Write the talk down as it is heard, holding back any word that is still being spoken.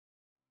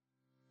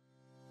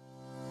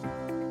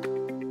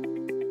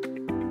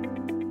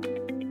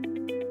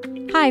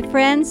Hi,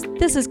 friends.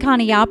 This is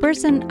Connie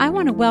Alpers, and I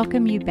want to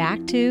welcome you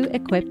back to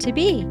Equipped to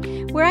Be,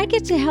 where I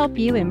get to help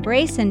you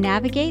embrace and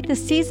navigate the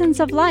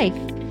seasons of life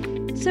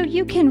so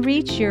you can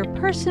reach your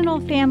personal,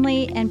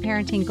 family, and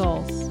parenting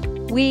goals.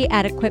 We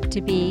at Equipped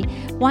to Be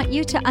want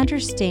you to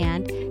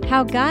understand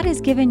how God has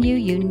given you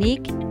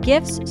unique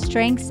gifts,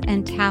 strengths,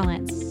 and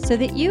talents so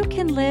that you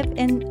can live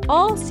in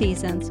all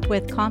seasons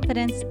with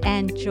confidence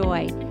and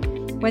joy.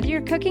 Whether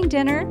you're cooking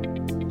dinner,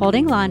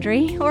 holding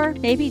laundry, or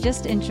maybe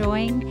just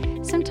enjoying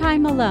some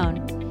time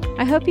alone.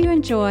 I hope you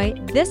enjoy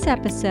this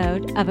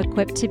episode of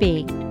Equipped to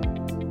Be.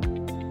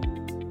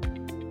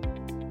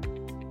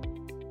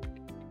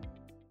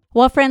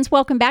 Well, friends,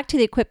 welcome back to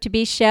the Equipped to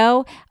Be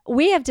show.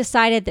 We have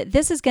decided that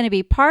this is going to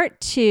be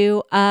part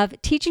 2 of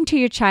teaching to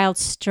your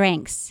child's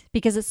strengths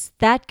because it's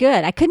that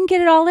good. I couldn't get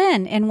it all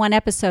in one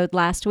episode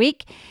last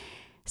week.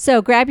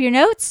 So grab your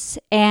notes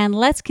and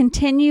let's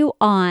continue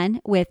on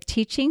with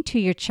teaching to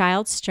your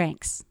child's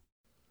strengths.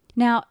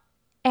 Now,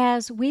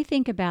 as we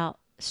think about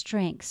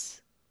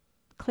strengths,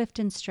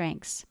 Clifton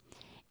strengths.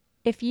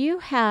 If you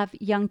have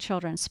young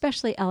children,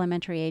 especially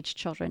elementary age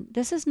children,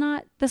 this is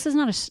not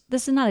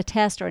a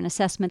test or an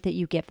assessment that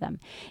you give them.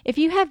 If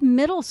you have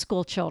middle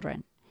school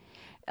children,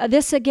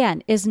 this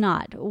again is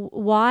not.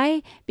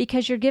 Why?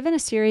 Because you're given a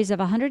series of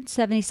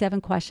 177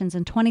 questions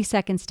and 20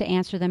 seconds to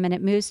answer them, and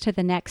it moves to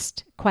the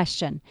next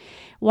question.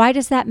 Why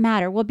does that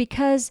matter? Well,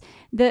 because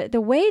the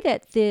way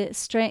that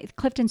the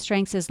Clifton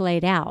Strengths is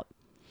laid out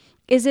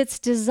is it's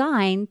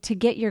designed to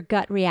get your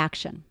gut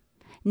reaction.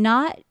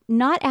 Not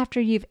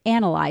after you've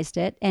analyzed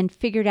it and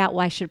figured out,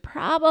 well, I should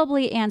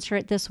probably answer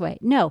it this way.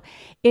 No,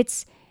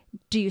 it's,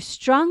 do you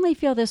strongly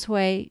feel this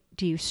way?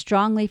 Do you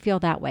strongly feel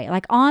that way?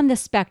 Like on the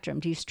spectrum,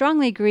 do you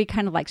strongly agree,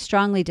 kind of like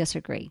strongly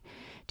disagree?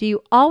 Do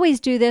you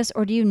always do this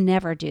or do you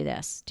never do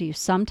this? Do you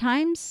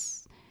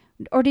sometimes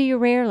or do you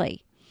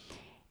rarely?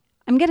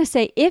 I'm going to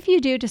say, if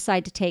you do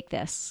decide to take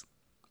this,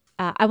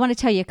 I want to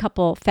tell you a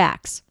couple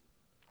facts.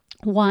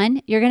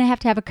 One, you're going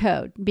to have a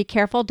code. Be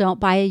careful. Don't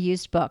buy a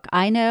used book.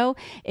 I know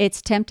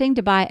it's tempting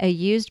to buy a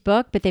used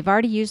book, but they've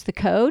already used the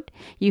code.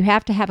 You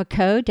have to have a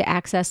code to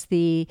access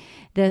the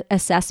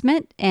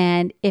assessment.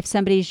 And if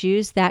somebody's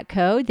used that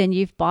code, then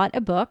you've bought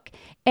a book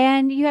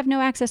and you have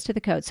no access to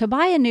the code. So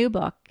buy a new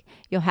book.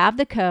 You'll have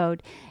the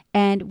code.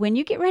 And when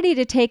you get ready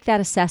to take that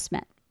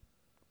assessment,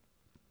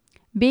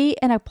 be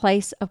in a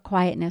place of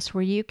quietness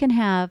where you can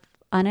have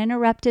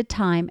uninterrupted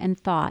time and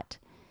thought.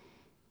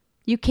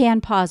 You can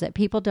pause it.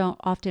 People don't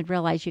often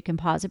realize you can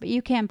pause it, but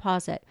you can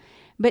pause it.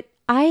 But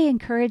I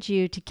encourage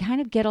you to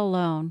kind of get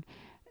alone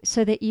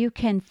so that you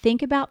can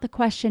think about the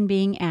question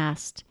being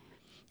asked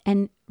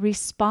and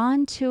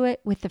respond to it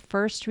with the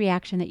first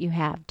reaction that you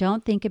have.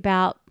 Don't think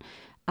about,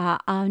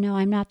 oh no,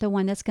 I'm not the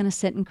one that's going to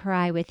sit and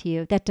cry with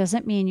you. That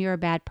doesn't mean you're a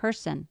bad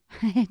person.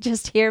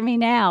 Just hear me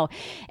now.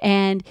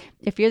 And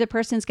if you're the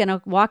person who's going to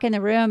walk in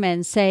the room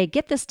and say,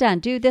 get this done,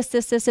 do this,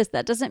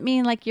 that doesn't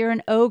mean like you're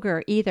an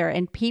ogre either.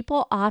 And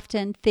people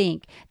often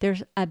think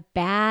there's a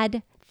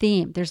bad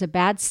theme. There's a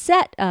bad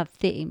set of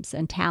themes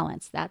and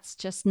talents. That's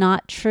just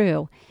not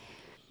true.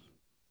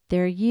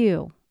 They're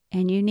you,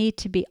 and you need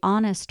to be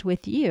honest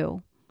with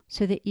you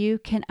so that you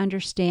can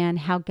understand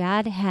how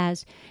God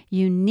has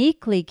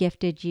uniquely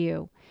gifted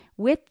you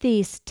with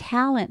these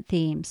talent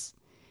themes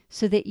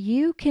so that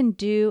you can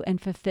do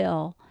and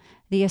fulfill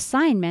the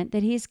assignment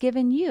that He's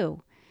given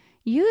you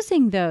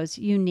using those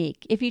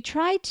unique. If you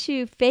try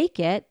to fake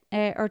it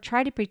or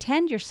try to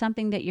pretend you're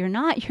something that you're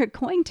not, you're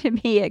going to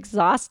be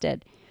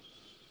exhausted.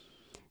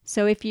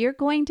 So if you're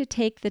going to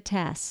take the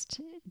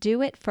test,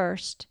 do it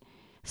first,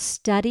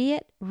 study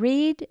it,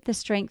 read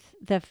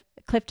the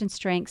Clifton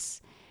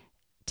Strengths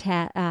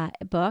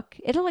book.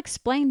 It'll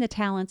explain the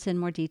talents in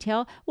more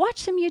detail. Watch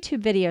some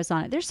YouTube videos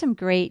on it. There's some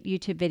great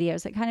YouTube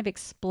videos that kind of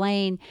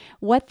explain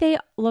what they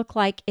look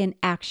like in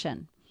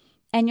action.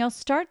 And you'll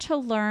start to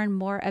learn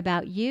more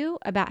about you,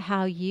 about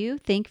how you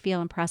think,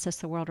 feel, and process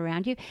the world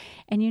around you.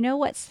 And you know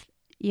what's,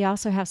 you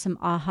also have some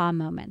aha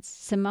moments,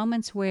 some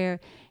moments where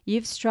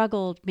you've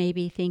struggled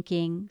maybe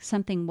thinking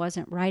something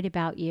wasn't right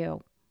about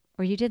you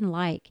or you didn't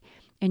like,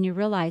 and you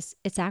realize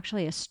it's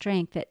actually a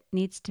strength that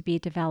needs to be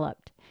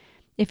developed.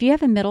 If you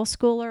have a middle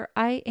schooler,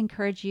 I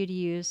encourage you to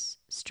use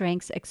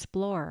Strengths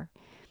Explorer.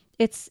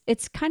 It's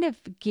kind of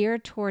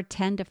geared toward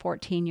 10 to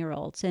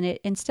 14-year-olds, and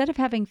instead of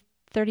having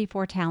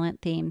 34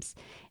 talent themes,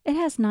 it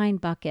has 9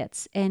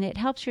 buckets, and it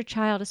helps your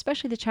child,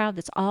 especially the child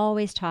that's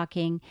always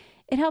talking,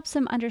 it helps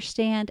them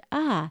understand,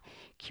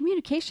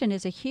 communication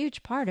is a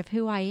huge part of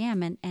who I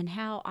am and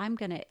how I'm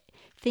going to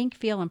think,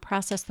 feel, and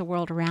process the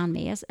world around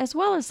me, as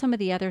well as some of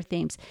the other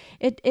themes.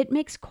 It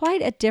makes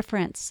quite a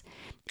difference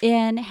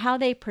in how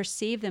they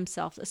perceive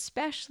themselves,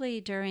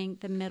 especially during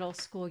the middle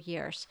school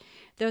years.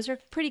 Those are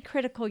pretty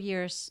critical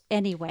years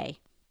anyway.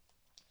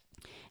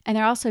 And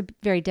they're also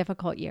very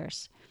difficult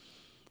years.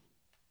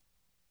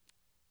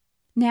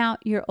 Now,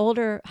 your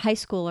older high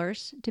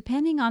schoolers,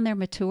 depending on their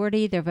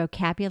maturity, their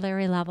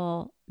vocabulary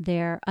level,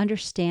 their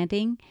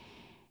understanding,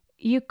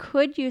 you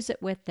could use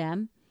it with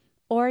them.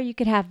 Or you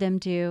could have them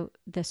do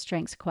the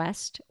Strengths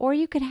Quest, or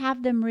you could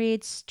have them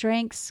read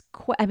Strengths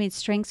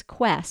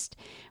Quest,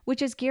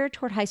 which is geared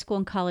toward high school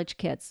and college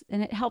kids,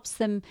 and it helps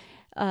them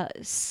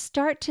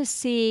start to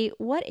see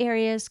what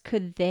areas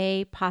could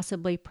they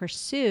possibly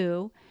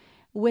pursue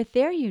with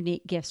their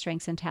unique gifts,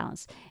 strengths, and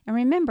talents. And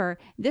remember,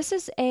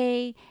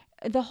 the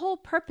whole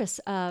purpose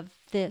of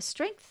the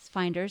Strengths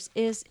Finders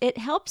is it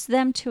helps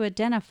them to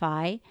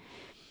identify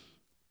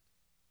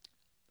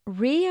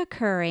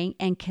reoccurring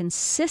and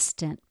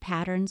consistent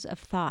patterns of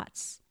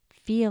thoughts,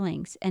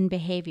 feelings, and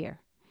behavior.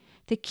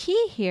 The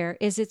key here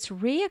is it's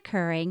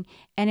reoccurring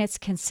and it's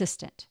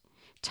consistent.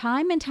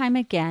 Time and time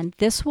again,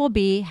 this will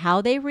be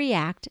how they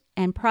react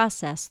and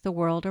process the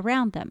world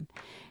around them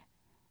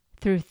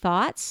through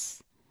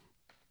thoughts,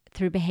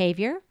 through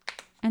behavior,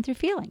 and through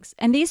feelings.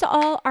 And these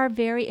all are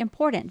very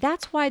important.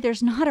 That's why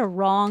there's not a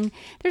wrong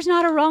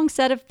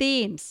set of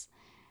themes.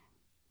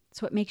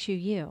 It's what makes you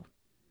you.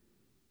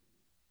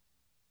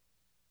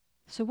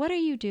 So what are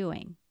you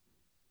doing?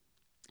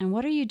 And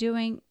what are you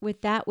doing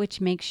with that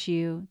which makes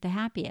you the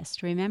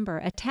happiest? Remember,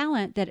 a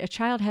talent that a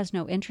child has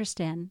no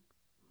interest in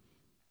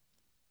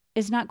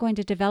is not going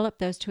to develop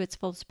those to its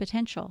fullest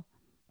potential.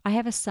 I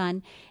have a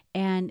son,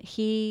 and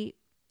he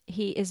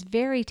is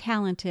very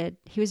talented.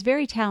 He was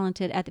very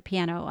talented at the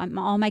piano.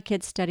 All my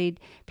kids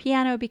studied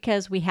piano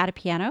because we had a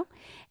piano.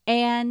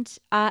 And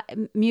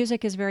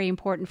music is very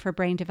important for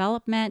brain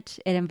development.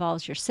 It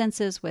involves your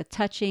senses with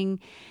touching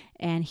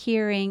and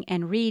hearing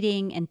and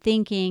reading and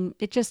thinking.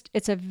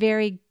 It's a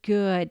very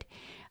good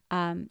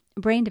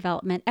brain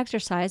development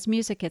exercise.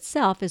 Music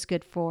itself is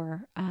good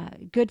for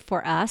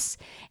us.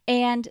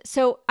 And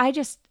so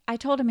I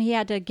told him he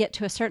had to get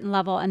to a certain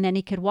level and then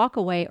he could walk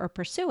away or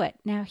pursue it.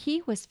 Now,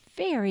 he was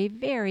very,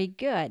 very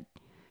good.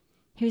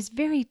 He was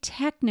very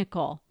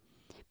technical,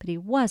 but he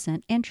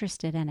wasn't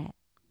interested in it.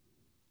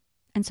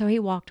 And so he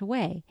walked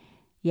away.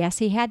 Yes,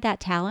 he had that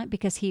talent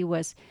because he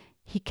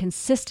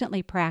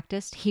consistently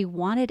practiced. He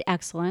wanted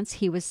excellence.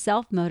 He was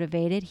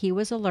self-motivated. He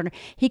was a learner.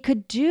 He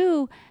could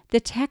do the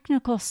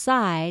technical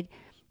side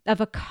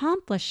of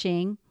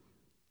accomplishing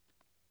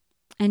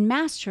and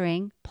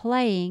mastering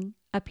playing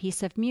a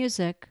piece of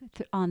music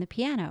on the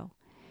piano.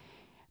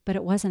 But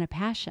it wasn't a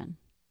passion.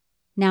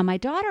 Now, my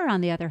daughter, on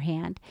the other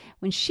hand,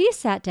 when she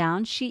sat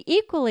down, she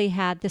equally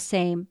had the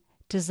same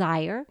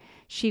desire.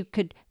 She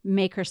could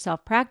make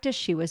herself practice.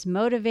 She was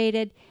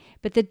motivated.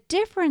 But the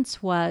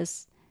difference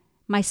was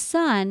my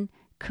son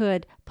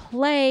could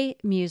play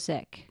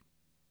music.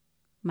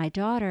 My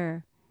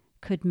daughter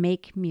could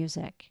make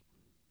music.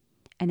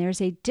 And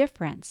there's a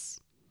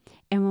difference.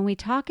 And when we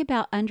talk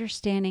about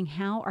understanding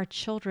how our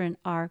children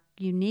are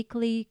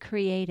uniquely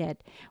created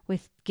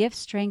with gifts,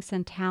 strengths,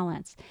 and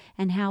talents,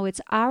 and how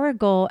it's our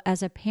goal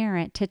as a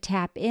parent to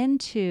tap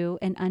into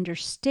and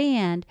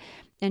understand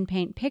and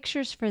paint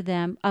pictures for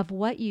them of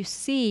what you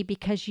see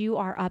because you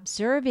are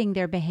observing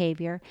their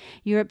behavior.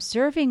 You're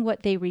observing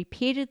what they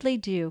repeatedly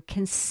do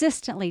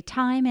consistently,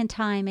 time and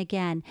time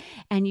again,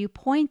 and you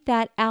point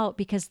that out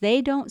because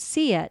they don't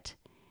see it.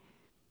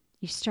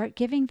 You start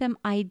giving them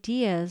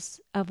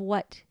ideas of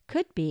what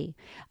could be,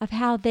 of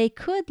how they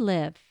could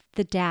live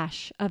the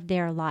dash of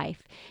their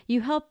life.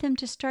 You help them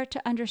to start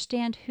to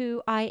understand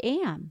who I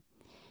am.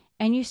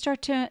 And you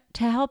start to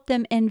help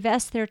them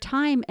invest their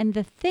time in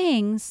the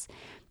things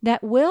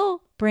that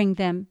will bring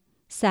them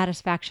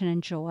satisfaction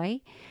and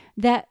joy,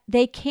 that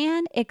they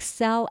can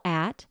excel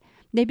at.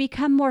 They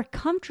become more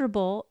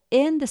comfortable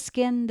in the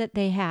skin that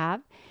they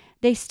have.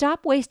 They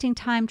stop wasting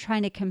time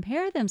trying to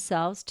compare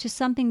themselves to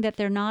something that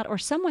they're not or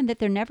someone that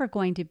they're never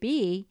going to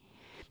be,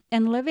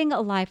 and living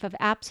a life of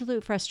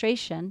absolute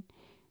frustration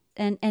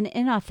and an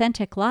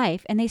inauthentic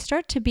life. And they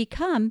start to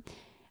become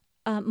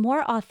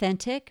more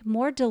authentic,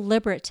 more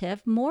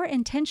deliberative, more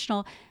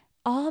intentional,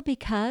 all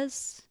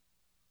because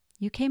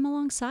you came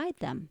alongside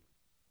them.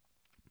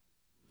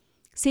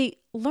 See,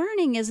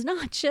 learning is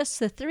not just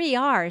the 3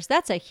 R's.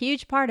 That's a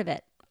huge part of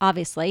it,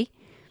 obviously.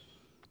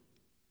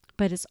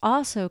 But it's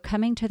also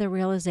coming to the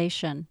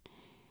realization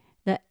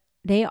that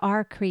they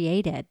are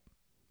created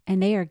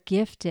and they are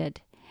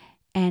gifted,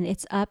 and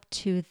it's up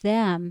to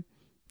them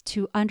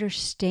to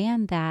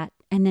understand that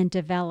and then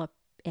develop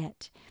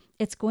it.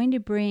 It's going to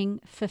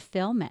bring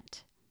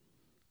fulfillment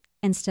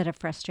instead of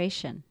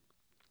frustration.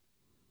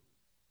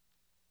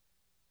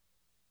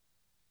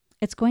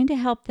 It's going to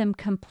help them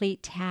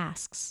complete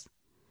tasks.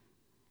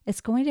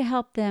 It's going to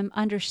help them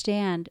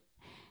understand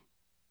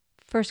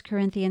 1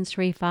 Corinthians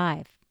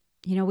 3:5.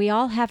 We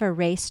all have a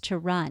race to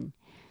run.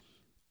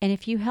 And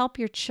if you help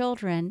your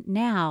children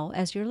now,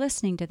 as you're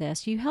listening to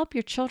this, you help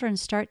your children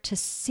start to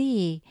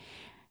see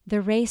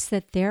the race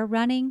that they're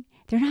running.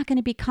 They're not going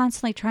to be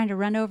constantly trying to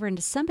run over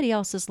into somebody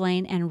else's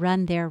lane and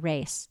run their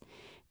race.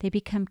 They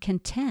become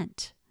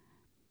content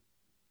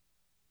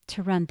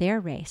to run their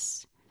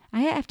race.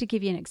 I have to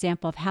give you an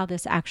example of how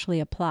this actually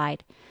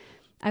applied.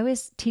 I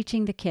was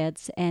teaching the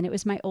kids, and it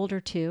was my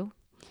older two.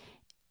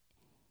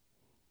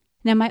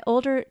 Now, my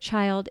older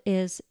child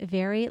is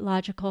very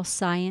logical,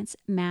 science,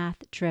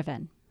 math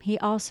driven. he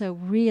also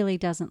really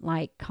doesn't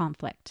like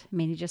conflict. I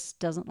mean, he just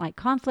doesn't like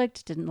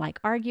conflict, didn't like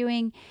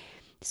arguing.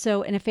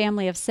 So in a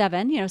family of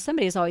 7,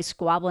 somebody's always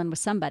squabbling with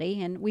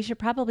somebody, and we should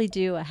probably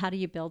do a how do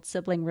you build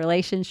sibling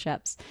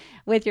relationships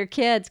with your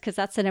kids, because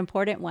that's an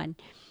important one.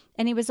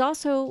 And he was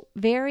also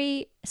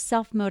very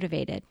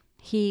self-motivated.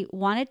 He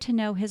wanted to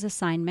know his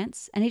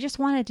assignments, and he just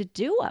wanted to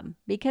do them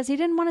because he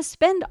didn't want to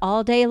spend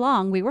all day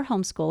long. We were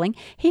homeschooling.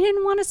 He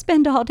didn't want to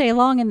spend all day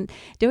long in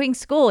doing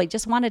school. He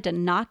just wanted to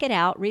knock it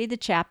out, read the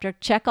chapter,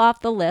 check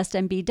off the list,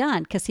 and be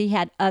done, because he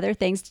had other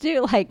things to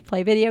do, like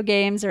play video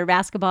games or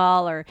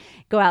basketball or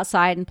go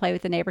outside and play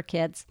with the neighbor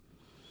kids.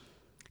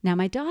 Now,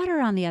 my daughter,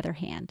 on the other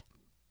hand,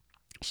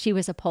 she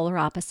was a polar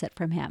opposite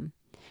from him.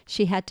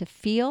 She had to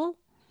feel,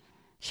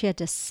 she had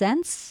to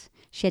sense,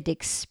 she had to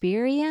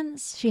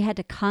experience, she had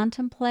to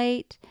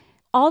contemplate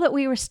all that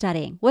we were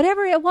studying,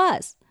 whatever it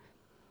was.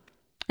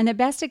 And the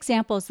best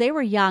example is they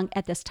were young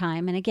at this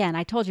time. And again,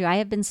 I told you I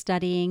have been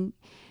studying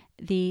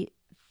the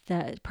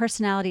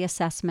personality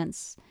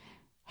assessments,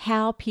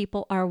 how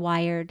people are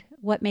wired,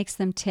 what makes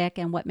them tick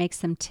and what makes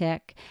them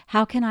tick.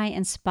 How can I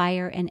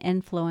inspire and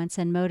influence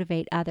and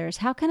motivate others?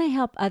 How can I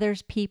help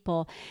others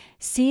people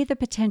see the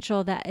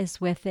potential that is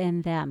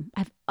within them?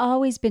 I've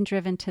always been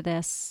driven to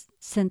this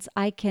since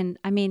I think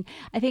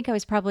I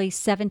was probably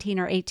 17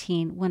 or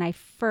 18 when I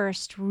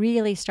first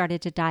really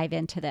started to dive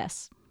into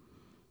this.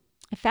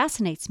 It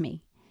fascinates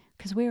me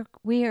because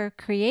we are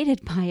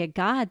created by a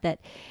God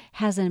that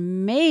has an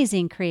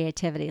amazing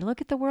creativity.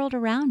 Look at the world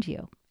around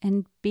you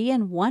and be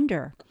in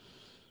wonder.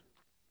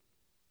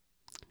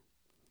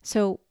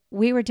 So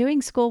we were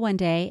doing school one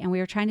day and we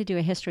were trying to do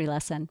a history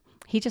lesson.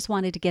 He just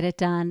wanted to get it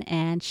done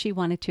and she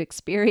wanted to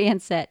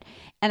experience it.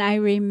 And I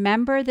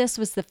remember this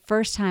was the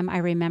first time I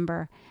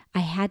remember I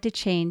had to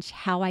change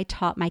how I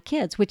taught my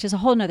kids, which is a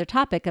whole nother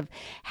topic of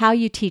how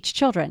you teach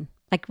children.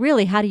 Like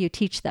really, how do you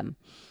teach them?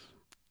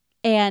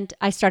 And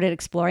I started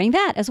exploring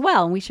that as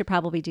well. And we should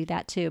probably do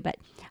that too. But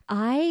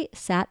I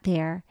sat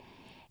there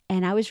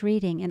and I was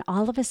reading and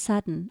all of a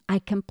sudden I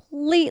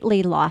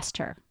completely lost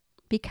her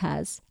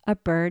because a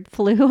bird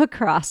flew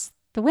across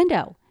the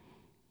window.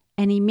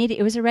 And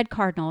it was a red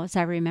cardinal, as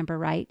I remember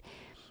right.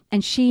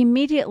 And she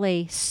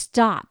immediately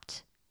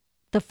stopped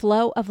the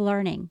flow of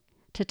learning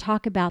to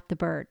talk about the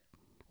bird.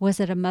 Was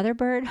it a mother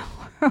bird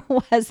or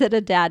was it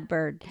a dad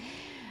bird?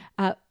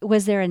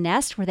 Was there a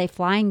nest? Were they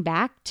flying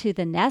back to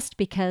the nest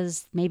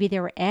because maybe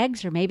there were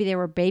eggs or maybe there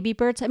were baby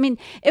birds? I mean,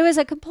 it was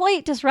a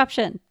complete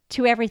disruption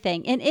to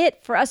everything. And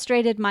it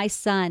frustrated my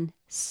son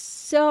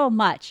so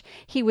much.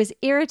 He was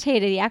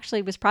irritated. He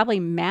actually was probably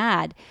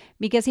mad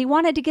because he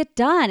wanted to get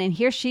done. And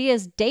here she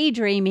is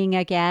daydreaming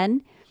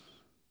again.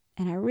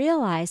 And I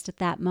realized at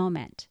that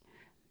moment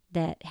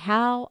that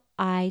how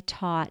I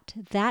taught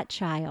that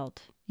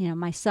child,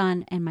 my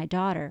son and my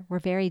daughter, were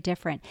very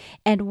different.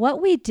 And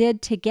what we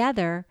did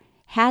together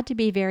had to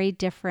be very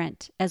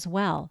different as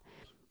well.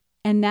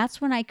 And that's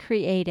when I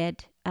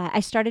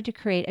started to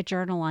create a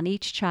journal on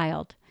each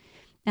child.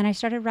 And I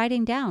started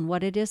writing down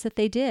what it is that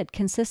they did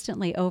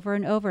consistently over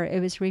and over. It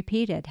was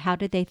repeated. How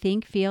did they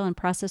think, feel, and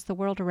process the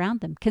world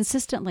around them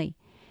consistently?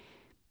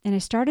 And I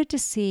started to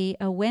see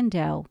a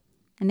window.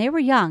 And they were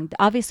young,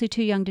 obviously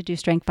too young to do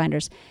Strength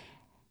Finders.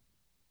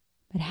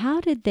 But how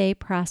did they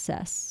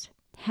process?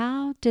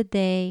 How did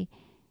they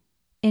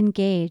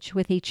engage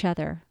with each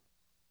other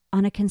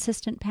on a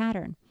consistent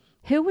pattern?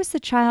 Who was the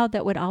child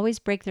that would always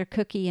break their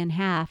cookie in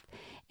half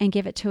and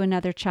give it to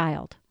another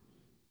child?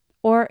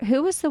 Or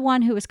who was the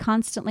one who was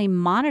constantly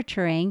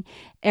monitoring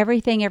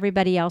everything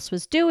everybody else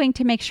was doing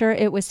to make sure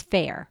it was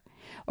fair?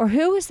 Or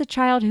who was the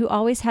child who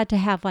always had to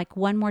have like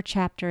one more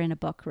chapter in a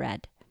book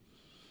read?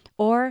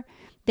 Or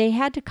they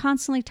had to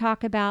constantly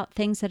talk about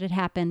things that had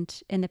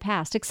happened in the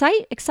past,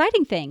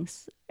 exciting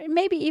things,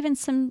 maybe even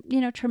some,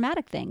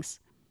 traumatic things.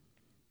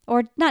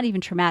 Or not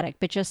even traumatic,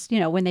 but just,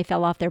 when they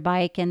fell off their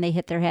bike and they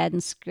hit their head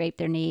and scraped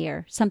their knee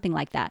or something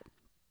like that.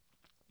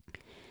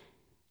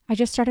 I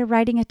just started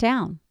writing it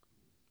down.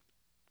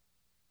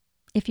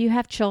 If you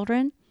have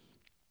children,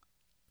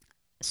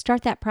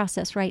 start that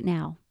process right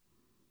now.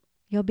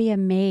 You'll be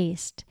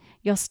amazed.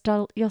 You'll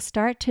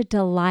start to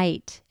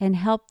delight and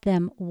help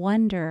them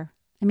wonder.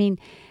 I mean,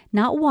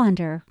 not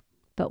wander,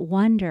 but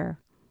wonder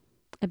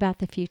about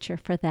the future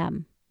for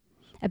them,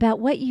 about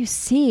what you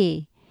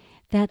see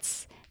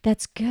that's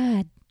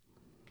good,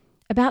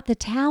 about the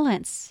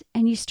talents.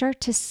 And you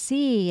start to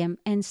see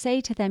and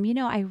say to them,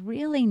 I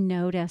really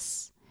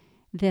notice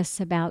this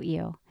about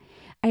you.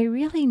 I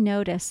really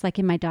notice, like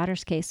in my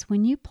daughter's case,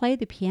 when you play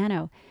the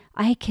piano,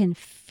 I can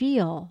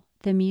feel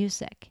the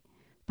music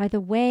by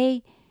the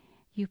way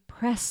you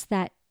press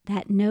that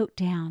note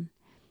down.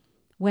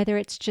 Whether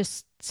it's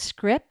just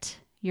script,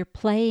 you're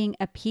playing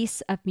a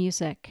piece of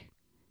music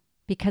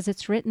because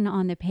it's written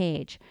on the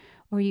page,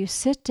 or you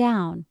sit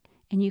down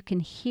and you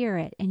can hear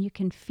it and you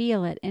can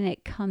feel it and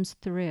it comes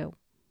through.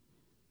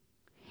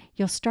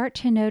 you'll start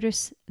to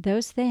notice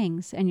those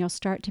things, and you'll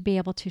start to be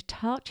able to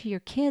talk to your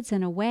kids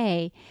in a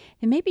way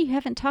that maybe you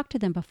haven't talked to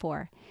them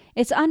before.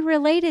 It's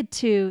unrelated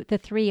to the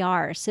 3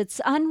 R's. It's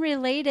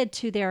unrelated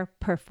to their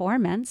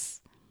performance.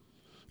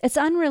 It's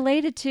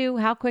unrelated to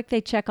how quick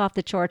they check off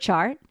the chore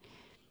chart.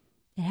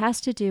 It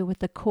has to do with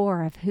the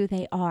core of who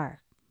they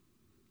are.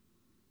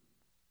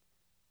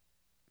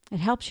 It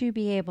helps you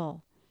be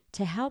able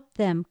to help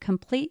them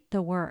complete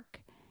the work,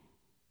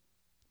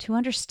 to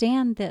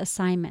understand the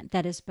assignment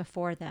that is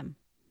before them.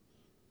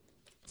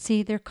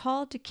 See, they're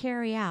called to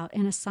carry out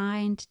an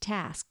assigned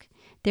task.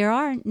 There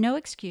are no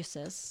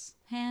excuses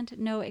and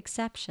no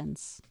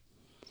exceptions.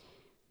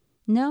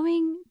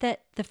 Knowing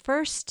that the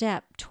first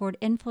step toward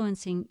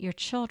influencing your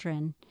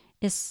children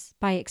is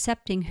by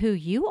accepting who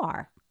you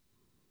are.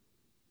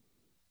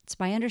 It's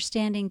by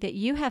understanding that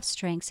you have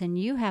strengths and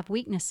you have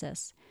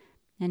weaknesses.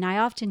 And I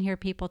often hear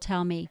people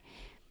tell me,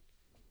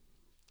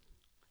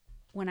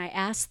 when I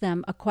ask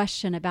them a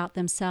question about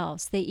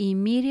themselves, they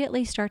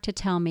immediately start to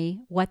tell me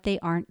what they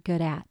aren't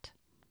good at.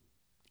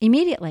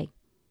 Immediately.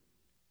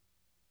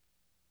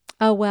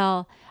 Oh,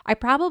 well, I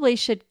probably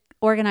should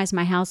organize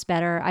my house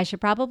better. I should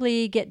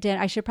probably get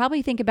dinner. I should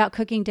probably think about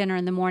cooking dinner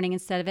in the morning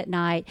instead of at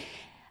night.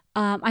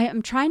 I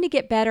am trying to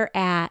get better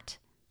at.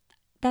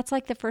 That's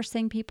like the first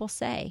thing people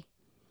say.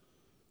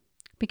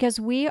 Because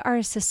we are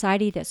a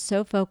society that's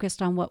so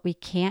focused on what we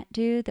can't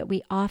do that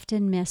we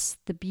often miss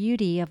the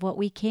beauty of what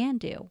we can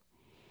do.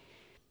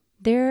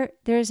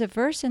 There's a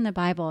verse in the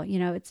Bible,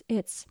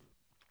 it's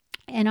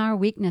in our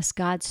weakness,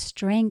 God's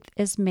strength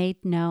is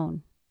made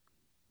known.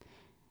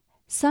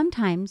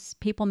 Sometimes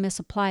people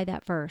misapply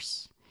that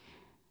verse.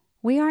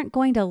 We aren't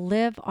going to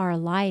live our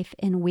life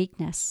in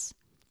weakness.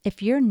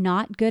 If you're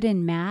not good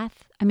in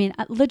math,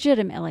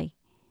 legitimately,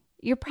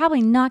 you're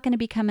probably not going to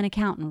become an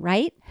accountant,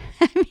 right?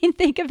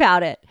 Think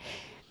about it.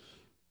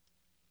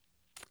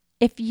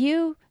 If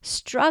you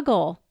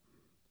struggle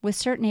with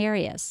certain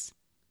areas,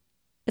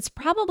 it's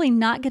probably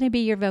not going to be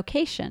your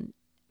vocation,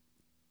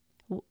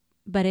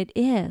 but it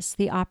is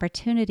the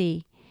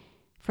opportunity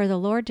for the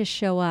Lord to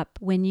show up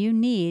when you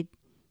need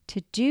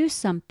to do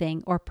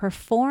something or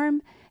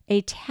perform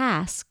a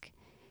task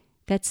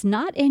that's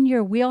not in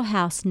your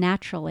wheelhouse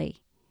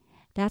naturally.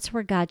 That's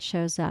where God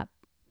shows up.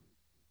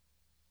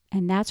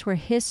 And that's where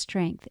His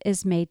strength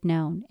is made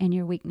known in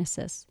your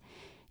weaknesses.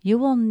 You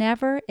will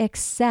never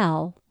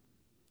excel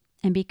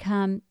and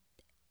become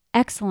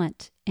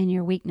excellent in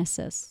your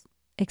weaknesses,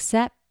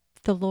 except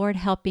the Lord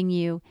helping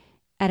you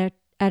at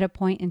a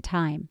point in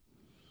time.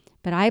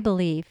 But I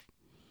believe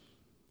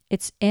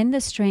it's in the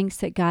strengths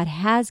that God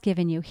has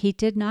given you. He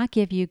did not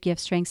give you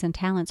gifts, strengths, and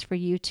talents for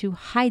you to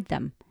hide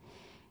them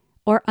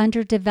or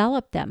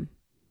underdevelop them.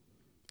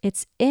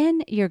 It's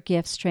in your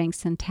gifts,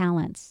 strengths, and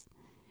talents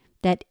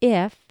that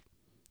if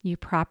you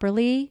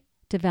properly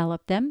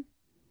develop them,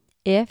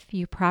 if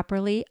you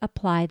properly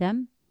apply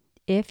them,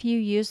 if you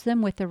use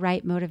them with the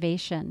right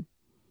motivation,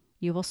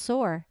 you will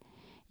soar.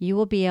 You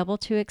will be able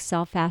to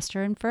excel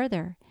faster and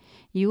further.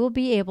 You will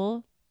be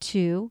able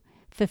to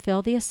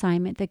fulfill the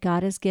assignment that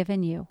God has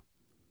given you.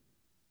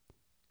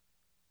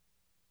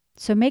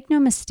 So make no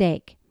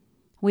mistake,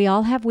 we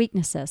all have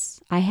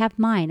weaknesses. I have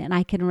mine, and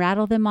I can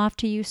rattle them off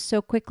to you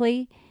so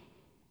quickly,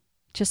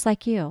 just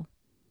like you.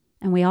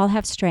 And we all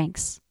have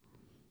strengths.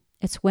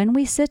 It's when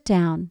we sit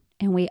down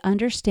and we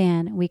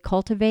understand, we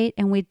cultivate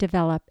and we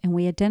develop and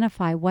we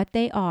identify what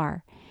they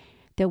are,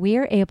 that we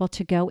are able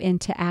to go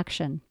into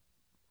action.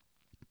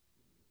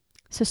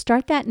 So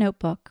start that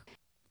notebook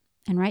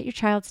and write your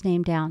child's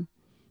name down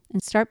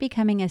and start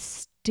becoming a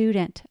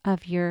student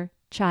of your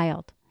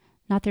child,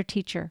 not their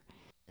teacher.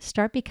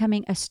 Start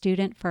becoming a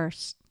student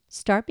first.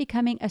 Start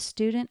becoming a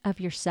student of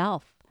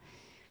yourself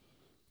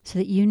so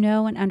that you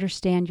know and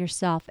understand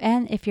yourself.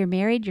 And if you're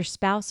married, your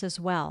spouse as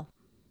well.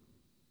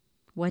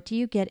 What do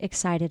you get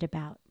excited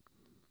about?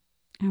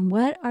 And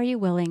what are you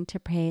willing to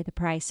pay the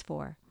price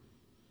for?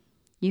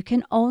 You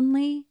can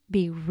only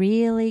be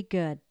really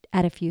good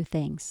at a few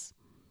things.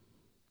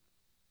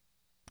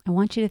 I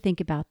want you to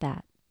think about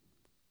that.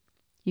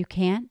 You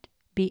can't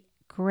be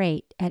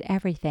great at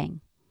everything.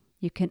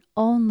 You can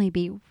only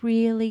be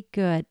really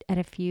good at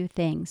a few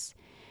things.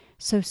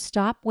 So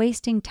stop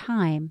wasting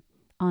time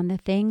on the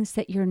things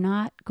that you're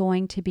not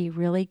going to be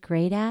really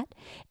great at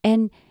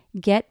and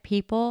get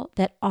people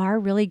that are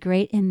really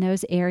great in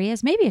those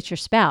areas. Maybe it's your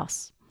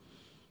spouse.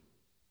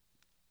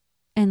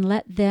 And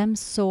let them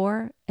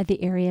soar at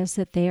the areas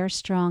that they are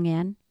strong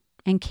in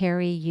and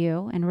carry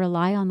you and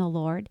rely on the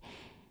Lord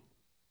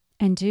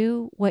and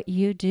do what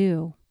you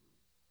do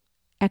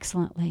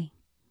excellently.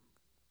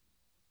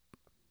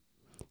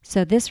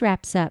 So this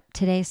wraps up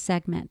today's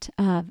segment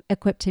of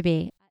Equipped to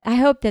Be. I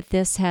hope that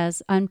this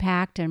has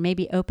unpacked and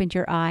maybe opened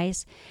your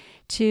eyes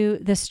to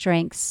the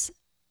strengths,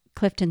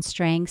 Clifton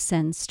Strengths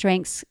and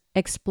Strengths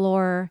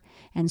Explorer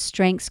and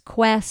Strengths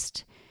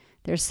Quest.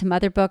 There's some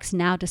other books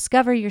now,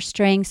 Discover Your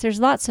Strengths. There's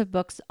lots of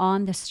books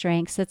on the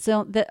strengths.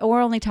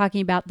 We're only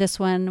talking about this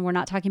one. We're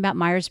not talking about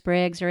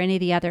Myers-Briggs or any of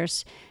the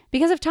others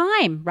because of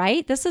time,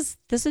 right? This has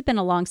been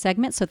a long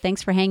segment, so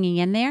thanks for hanging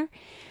in there.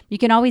 You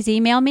can always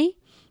email me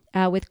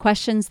with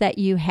questions that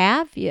you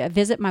have.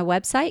 Visit my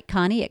website,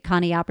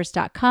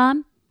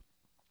 Connie@ConnieAlbers.com,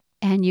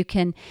 and you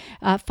can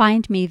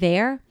find me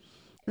there.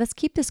 Let's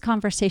keep this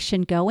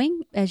conversation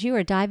going as you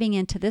are diving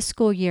into this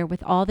school year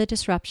with all the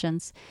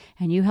disruptions,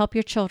 and you help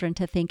your children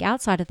to think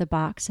outside of the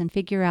box and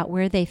figure out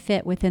where they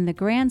fit within the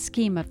grand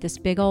scheme of this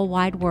big old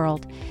wide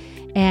world,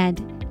 and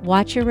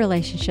watch your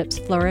relationships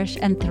flourish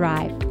and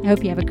thrive. I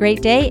hope you have a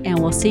great day, and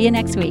we'll see you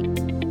next week.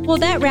 Well,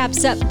 that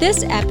wraps up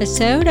this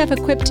episode of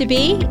Equipped to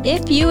Be.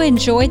 If you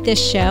enjoyed this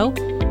show,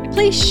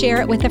 please share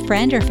it with a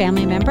friend or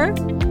family member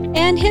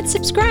and hit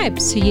subscribe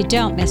so you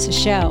don't miss a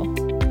show.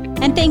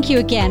 And thank you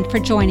again for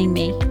joining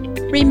me.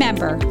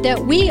 Remember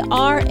that we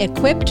are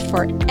equipped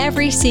for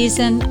every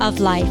season of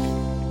life.